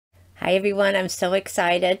Hi everyone, I'm so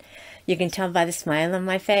excited. You can tell by the smile on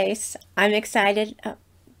my face. I'm excited.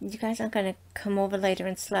 You guys aren't going to come over later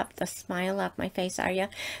and slap the smile off my face, are you?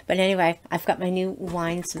 But anyway, I've got my new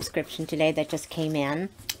wine subscription today that just came in.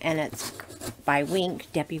 And it's by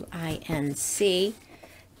Winc, W-I-N-C.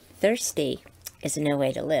 Thirsty is no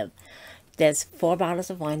way to live. There's 4 bottles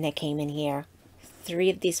of wine that came in here. 3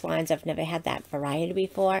 of these wines, I've never had that variety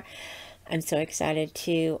before. I'm so excited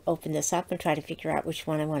to open this up and try to figure out which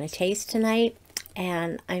one I want to taste tonight.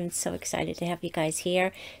 And I'm so excited to have you guys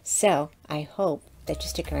here. So I hope that you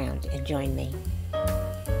stick around and join me.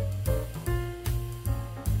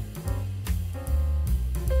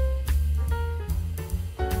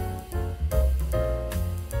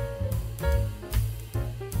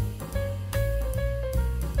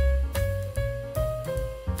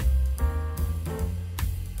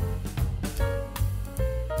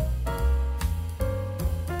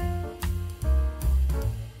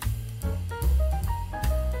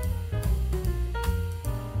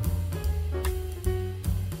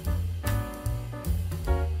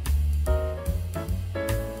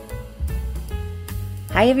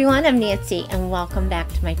 Hi everyone, I'm Nancy and welcome back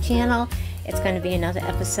to my channel. It's going to be another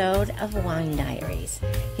episode of Wine Diaries.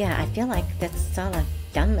 Yeah, I feel like that's all I've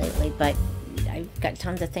done lately, but I've got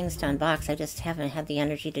tons of things to unbox. I just haven't had the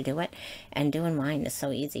energy to do it. And doing wine is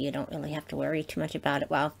so easy. You don't really have to worry too much about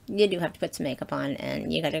it. Well, you do have to put some makeup on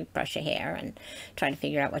and you got to brush your hair and try to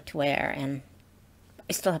figure out what to wear. And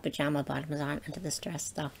I still have pajama bottoms on under this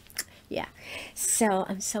dress though. Yeah, so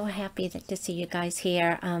I'm so happy to see you guys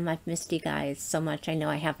here. I've missed you guys so much. I know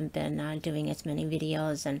I haven't been doing as many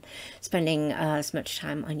videos and spending as much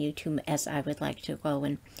time on YouTube as I would like to go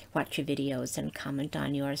and watch your videos and comment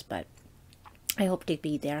on yours, but I hope to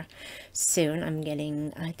be there soon.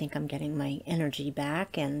 I think I'm getting my energy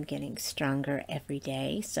back and getting stronger every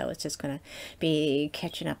day. So it's just going to be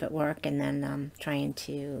catching up at work and then trying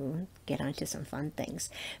to get onto some fun things.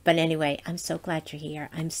 But anyway, I'm so glad you're here.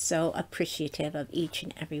 I'm so appreciative of each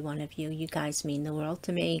and every one of you. You guys mean the world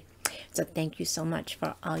to me. So thank you so much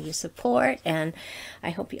for all your support, and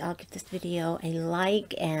I hope you all give this video a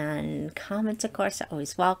like, and comments of course are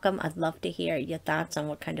always welcome. I'd love to hear your thoughts on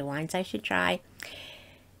what kind of wines I should try.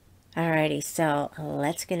 Alrighty, so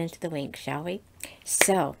let's get into the Winc, shall we?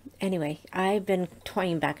 So anyway, I've been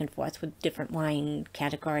toying back and forth with different wine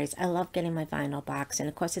categories. I love getting my vinyl box, and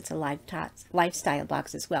of course it's a lifestyle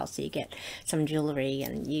box as well, so you get some jewelry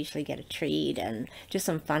and you usually get a treat and just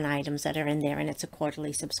some fun items that are in there, and it's a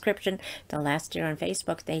quarterly subscription. The last year on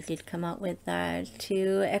Facebook they did come out with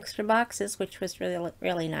 2 extra boxes, which was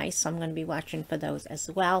really nice, so I'm going to be watching for those as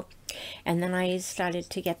well. And then I started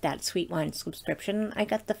to get that sweet wine subscription. I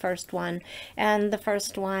got the first one, and the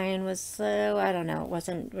first wine was I don't know, it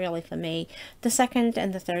wasn't really for me. The second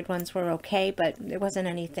and the third ones were okay, but it wasn't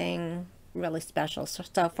anything really special.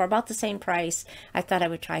 So for about the same price, I thought I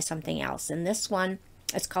would try something else. And this one,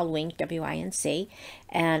 it's called Winc, W-I-N-C,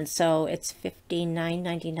 and so it's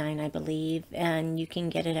 $59.99, I believe, and you can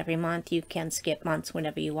get it every month. You can skip months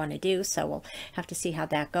whenever you want to do, so we'll have to see how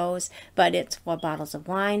that goes. But it's 4 bottles of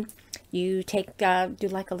wine. You take do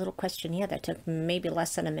like a little questionnaire that took maybe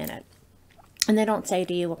less than a minute. And they don't say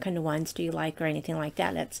to you what kind of wines do you like or anything like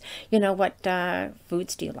that. It's, you know, what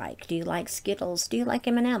foods do you like? Do you like Skittles? Do you like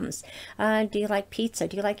M&Ms? Do you like pizza?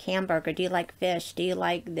 Do you like hamburger? Do you like fish? Do you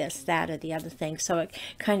like this, that, or the other thing? So it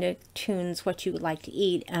kind of tunes what you would like to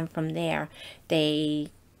eat, and from there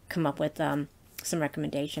they come up with some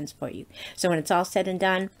recommendations for you. So when it's all said and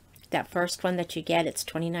done, that first one that you get, it's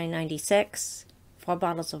 $29.96. 4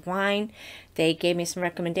 bottles of wine. They gave me some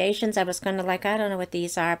recommendations. I was kind of like, I don't know what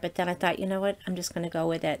these are, but then I thought, you know what, I'm just going to go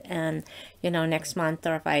with it. And you know, next month,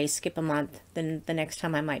 or if I skip a month, then the next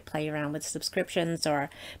time I might play around with subscriptions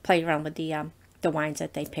or play around with the wines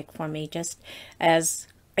that they pick for me, just as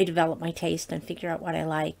I develop my taste and figure out what I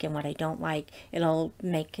like and what I don't like. It'll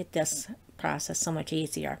make this process so much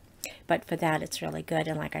easier. But for that, it's really good.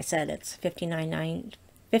 And like I said, it's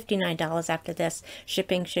 $59 after this.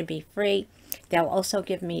 Shipping should be free. They'll also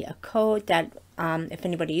give me a code that if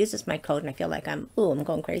anybody uses my code, and I feel like I'm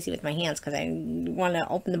going crazy with my hands because I want to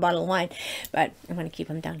open the bottle of wine, but I'm going to keep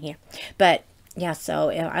them down here. But yeah,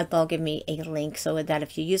 so they'll give me a link so that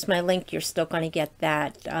if you use my link, you're still going to get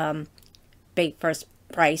that first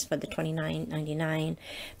price for the $29.99.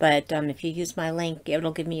 But if you use my link,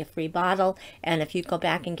 it'll give me a free bottle. And if you go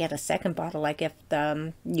back and get a second bottle, like if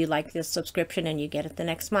you like this subscription and you get it the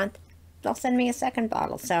next month, they'll send me a second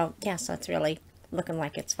bottle. So yeah, so it's really looking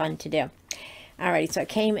like it's fun to do. Alright, so it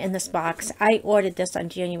came in this box. I ordered this on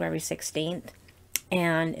January 16th.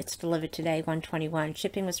 and it's delivered today, 121.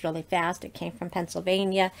 Shipping was really fast. It came from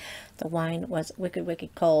Pennsylvania. The wine was wicked,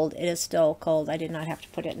 wicked cold. It is still cold. I did not have to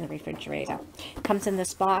put it in the refrigerator. It comes in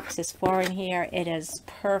this box. There's 4 in here. It is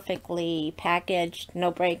perfectly packaged,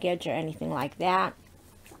 no breakage or anything like that.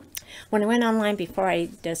 When I went online before I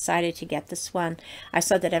decided to get this one, I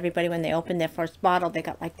saw that everybody, when they opened their first bottle, they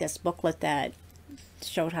got like this booklet that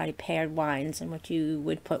showed how to pair wines and what you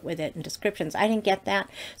would put with it and descriptions. I didn't get that,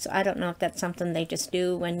 so I don't know if that's something they just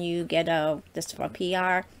do when you get this for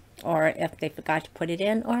PR, or if they forgot to put it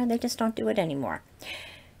in, or they just don't do it anymore.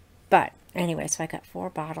 But anyway, so I got 4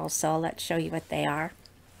 bottles, so let's show you what they are.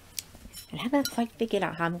 I haven't quite figured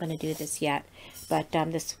out how I'm going to do this yet, but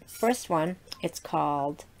this first one, it's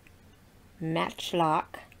called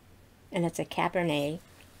Matchlock, and it's a Cabernet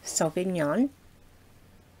Sauvignon.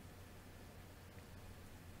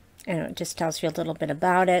 And it just tells you a little bit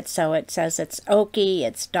about it. So it says it's oaky,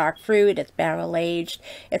 it's dark fruit, it's barrel aged,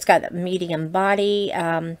 it's got a medium body,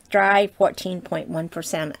 dry,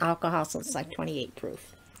 14.1% alcohol, so it's like 28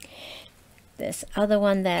 proof. This other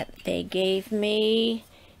one that they gave me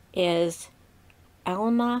is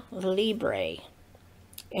Alma Libre,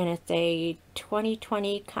 and it's a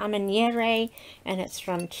 2020 Carmenere, and it's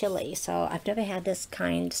from Chile. So I've never had this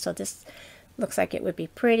kind, so this looks like it would be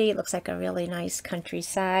pretty. It looks like a really nice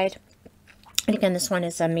countryside. And again, this one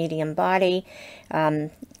is a medium body.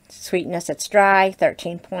 Sweetness, it's dry,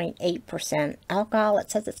 13.8% alcohol.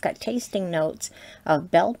 It says it's got tasting notes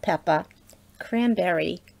of bell pepper,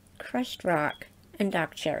 cranberry, crushed rock, and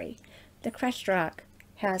dark cherry. The crushed rock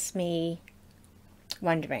has me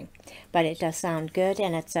wondering, but it does sound good,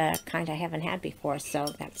 and it's a kind I haven't had before, so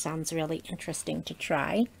that sounds really interesting to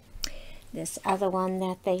try. This other one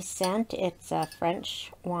that they sent, it's a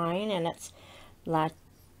French wine, and it's L'Atelier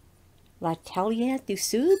du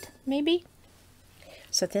Sud, maybe?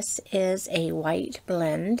 So this is a white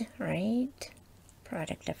blend, right?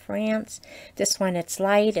 Product of France. This one, it's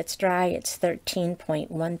light, it's dry, it's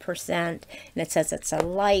 13.1%, and it says it's a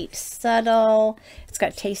light, subtle. It's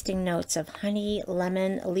got tasting notes of honey,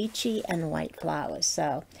 lemon, lychee, and white flowers.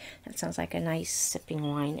 So that sounds like a nice sipping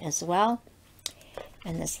wine as well.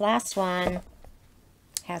 And this last one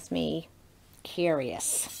has me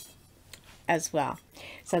curious as well.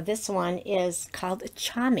 So this one is called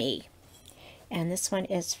Chami, and this one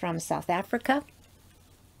is from South Africa.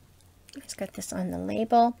 It's got this on the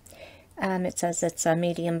label. It says it's a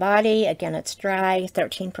medium body. Again, it's dry,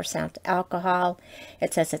 13% alcohol.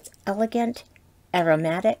 It says it's elegant,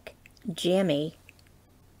 aromatic, jammy,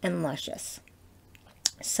 and luscious.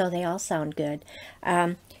 So they all sound good.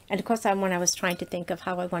 And of course, when I was trying to think of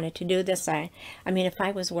how I wanted to do this, I mean, if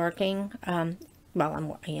I was working,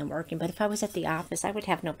 well, I am working, but if I was at the office, I would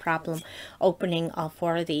have no problem opening all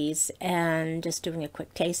 4 of these and just doing a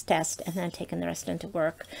quick taste test, and then taking the rest into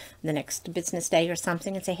work the next business day or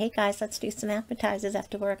something and say, hey guys, let's do some appetizers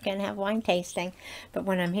after work and have wine tasting. But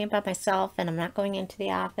when I'm here by myself and I'm not going into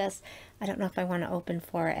the office, I don't know if I want to open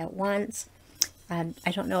 4 at once.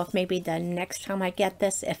 I don't know if maybe the next time I get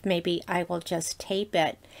this, if maybe I will just tape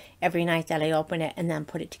it every night that I open it and then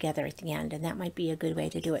put it together at the end. And that might be a good way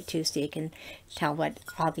to do it too, so you can tell what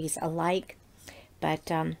all these are like.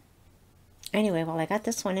 But anyway, well, I got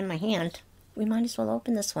this one in my hand. We might as well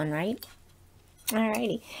open this one, right?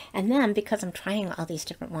 Alrighty. And then, because I'm trying all these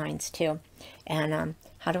different wines too, and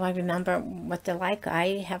how do I remember what they're like?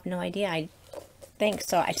 I have no idea, I think.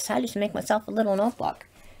 So I decided to make myself a little notebook.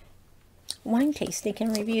 Wine tasting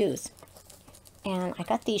and reviews, and I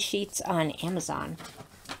got these sheets on Amazon,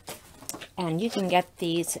 and you can get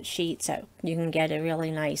these sheets, you can get a really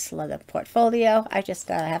nice leather portfolio. I just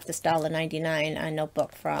have this $1.99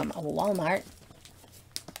 notebook from Walmart,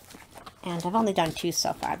 and I've only done 2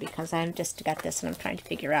 so far because I'm just got this and I'm trying to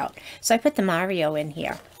figure out. So I put the Mario in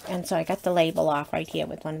here, and so I got the label off right here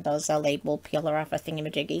with one of those label peeler off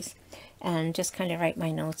thingamajiggies, and just kind of write my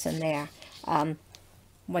notes in there.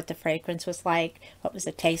 What the fragrance was like, what was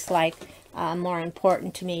the taste like. More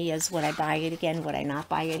important to me is would I buy it again, would I not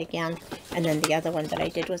buy it again. And then the other one that I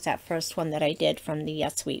did was that first one that I did from the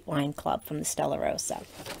Sweet Wine Club from the Stella Rosa.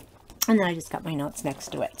 And then I just got my notes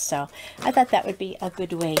next to it. So I thought that would be a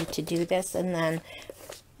good way to do this. And then,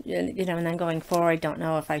 you know, and then going forward, don't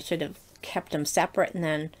know if I should have kept them separate, and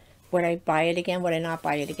then would I buy it again, would I not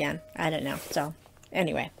buy it again? I don't know. So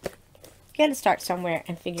anyway, you got to start somewhere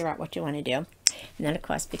and figure out what you want to do. And then, of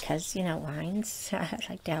course, because, you know, wines, I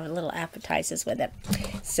like to have little appetizers with it.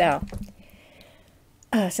 So,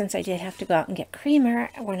 since I did have to go out and get creamer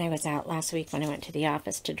when I was out last week when I went to the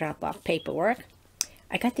office to drop off paperwork,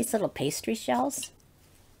 I got these little pastry shells,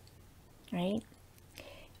 right?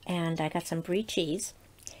 And I got some brie cheese.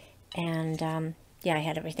 And yeah, I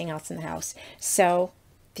had everything else in the house. So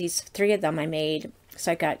these 3 of them I made.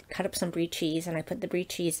 So I cut up some brie cheese, and I put the brie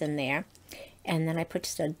cheese in there. And then I put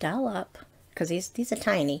just a dollop, because these are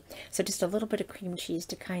tiny, so just a little bit of cream cheese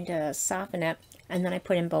to kind of soften it. And then I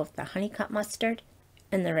put in both the honey cut mustard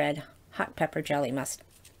and the red hot pepper jelly.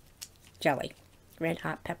 Red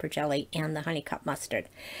hot pepper jelly and the honey cut mustard.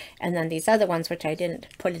 And then these other ones, which I didn't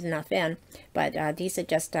put enough in, but these are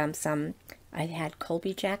just some, I had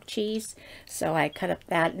Colby Jack cheese, so I cut up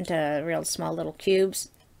that into real small little cubes,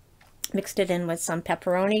 mixed it in with some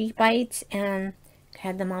pepperoni bites, and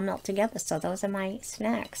had them all melt together. So those are my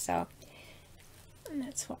snacks. So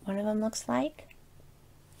that's what one of them looks like.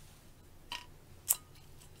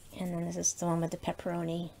 And then this is the one with the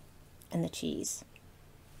pepperoni and the cheese.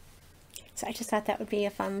 So I just thought that would be a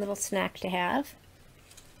fun little snack to have.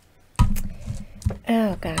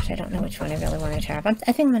 Oh gosh, I don't know which one I really wanted to have. I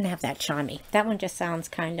think I'm going to have that Chami. That one just sounds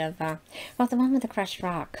kind of, well, the one with the crushed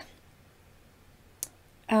rock.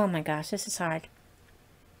 Oh my gosh, this is hard.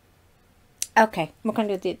 Okay, we're going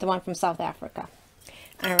to do the one from South Africa.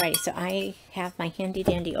 Alright, so I have my handy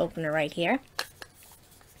dandy opener right here.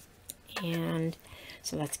 And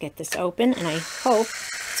so let's get this open, and I hope,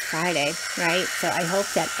 it's Friday, right? So I hope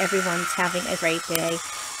that everyone's having a great day.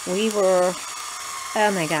 We were,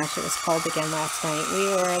 oh my gosh, it was cold again last night. We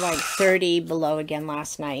were like 30 below again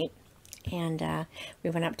last night. And we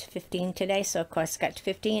went up to 15 today, so of course got to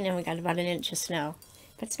 15, and we got about 1 inch of snow.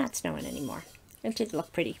 But it's not snowing anymore. It did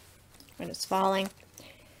look pretty when it's falling.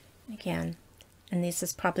 Again, and this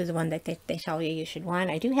is probably the one that they tell you should want.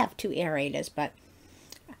 I do have 2 aerators, but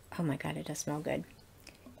oh my god, it does smell good.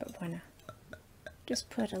 But I want to just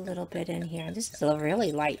put a little bit in here. This is a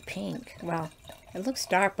really light pink. Well, it looks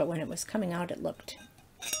dark, but when it was coming out, it looked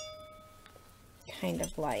kind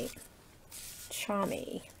of light.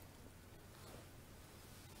 Chami.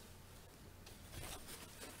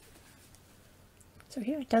 So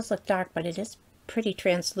here it does look dark, but it is pretty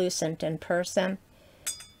translucent in person.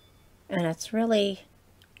 And it's really,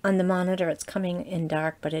 on the monitor it's coming in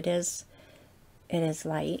dark, but it is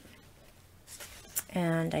light.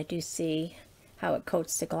 And I do see how it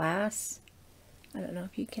coats the glass. I don't know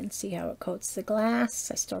if you can see how it coats the glass.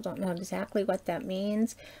 I still don't know exactly what that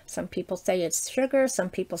means. Some people say it's sugar, some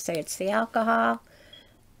people say it's the alcohol.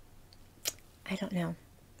 I don't know,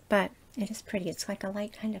 but it is pretty. It's like a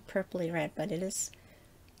light kind of purpley red, but it is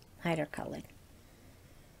lighter colored.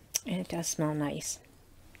 And it does smell nice.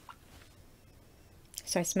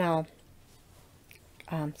 So I smell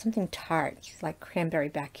something tart, like cranberry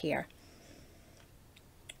back here.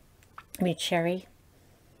 I mean cherry,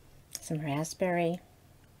 some raspberry.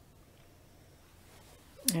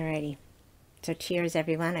 Alrighty. So cheers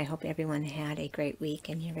everyone. I hope everyone had a great week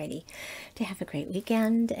and you're ready to have a great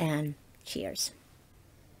weekend, and cheers.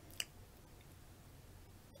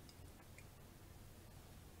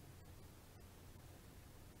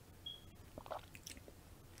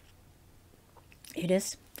 It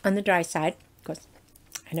is on the dry side, because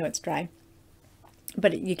I know it's dry,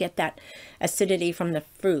 but you get that acidity from the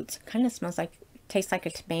fruits. Kind of smells like, tastes like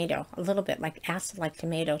a tomato, a little bit like acid like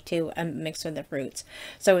tomato too, mixed with the fruits.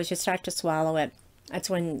 So as you start to swallow it, that's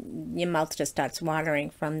when your mouth just starts watering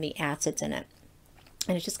from the acids in it.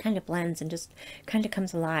 And it just kind of blends and just kind of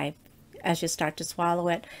comes alive as you start to swallow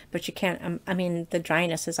it. But you can't, I mean, the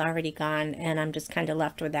dryness is already gone, and I'm just kind of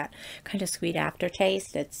left with that kind of sweet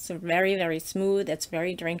aftertaste. It's very, very smooth. It's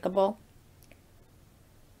very drinkable.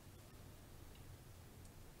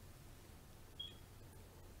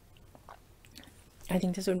 I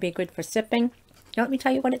think this would be good for sipping. Now, let me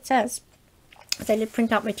tell you what it says, because I did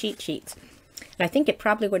print out my cheat sheets. And I think it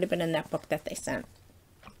probably would have been in that book that they sent.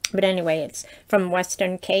 But anyway, it's from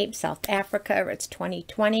Western Cape, South Africa. It's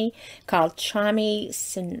 2020, called Chami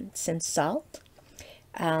Sin Salt.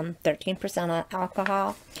 13%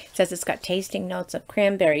 alcohol. It says it's got tasting notes of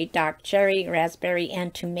cranberry, dark cherry, raspberry,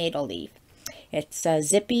 and tomato leaf. It's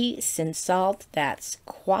zippy Sin Salt that's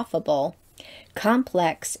quaffable,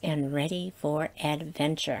 complex, and ready for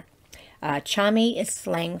adventure. Chami is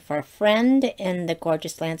slang for friend in the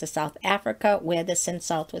gorgeous lands of South Africa, where the Sin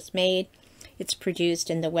Salt was made. It's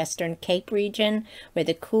produced in the Western Cape region, where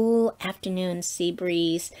the cool afternoon sea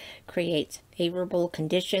breeze creates favorable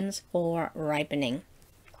conditions for ripening.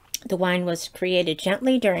 The wine was created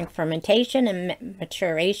gently during fermentation and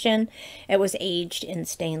maturation. It was aged in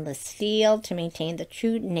stainless steel to maintain the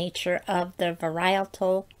true nature of the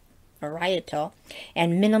varietal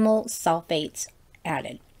and minimal sulfates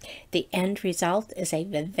added. The end result is a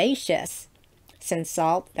vivacious Sin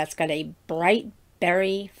Salt that's got a bright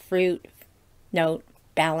berry fruit note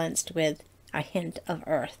balanced with a hint of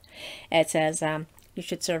earth. It says you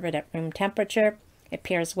should serve it at room temperature. It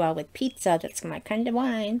pairs well with pizza. That's my kind of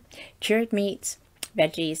wine. Cured meats,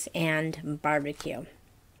 veggies, and barbecue.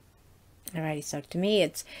 Alrighty, so to me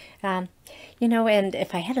it's, you know, and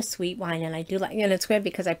if I had a sweet wine, and I do like, and it's weird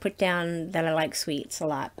because I put down that I like sweets a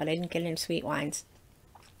lot, but I didn't get into sweet wines.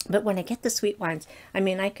 But when I get the sweet wines, I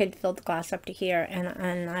mean, I could fill the glass up to here,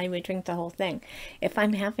 and I would drink the whole thing. If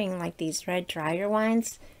I'm having like these red drier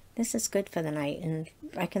wines, this is good for the night, and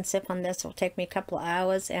I can sip on this. It'll take me a couple of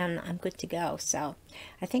hours, and I'm good to go. So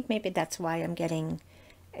I think maybe that's why I'm getting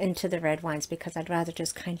into the red wines, because I'd rather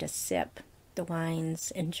just kind of sip the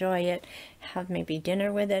wines, enjoy it, have maybe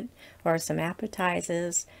dinner with it, or some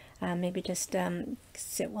appetizers, maybe just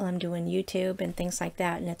sit while I'm doing YouTube and things like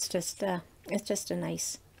that. And it's just a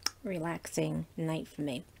nice, relaxing night for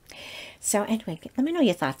me. So anyway, let me know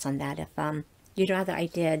your thoughts on that. If you'd rather I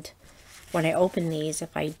did, when I open these,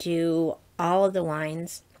 if I do all of the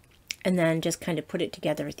wines and then just kind of put it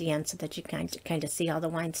together at the end so that you kind of see all the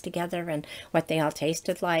wines together and what they all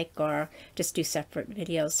tasted like, or just do separate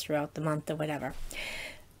videos throughout the month or whatever.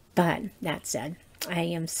 But that said, I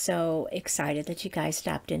am so excited that you guys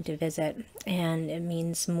stopped in to visit, and it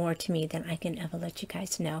means more to me than I can ever let you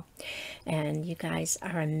guys know. And you guys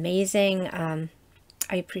are amazing.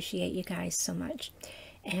 I appreciate you guys so much.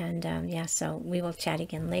 And yeah, so we will chat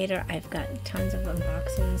again later. I've got tons of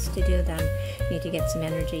unboxings to do. Then need to get some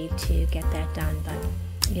energy to get that done,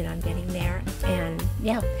 but you know, I'm getting there. And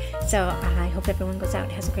yeah, so I hope everyone goes out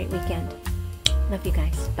and has a great weekend. Love you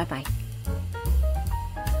guys. Bye bye.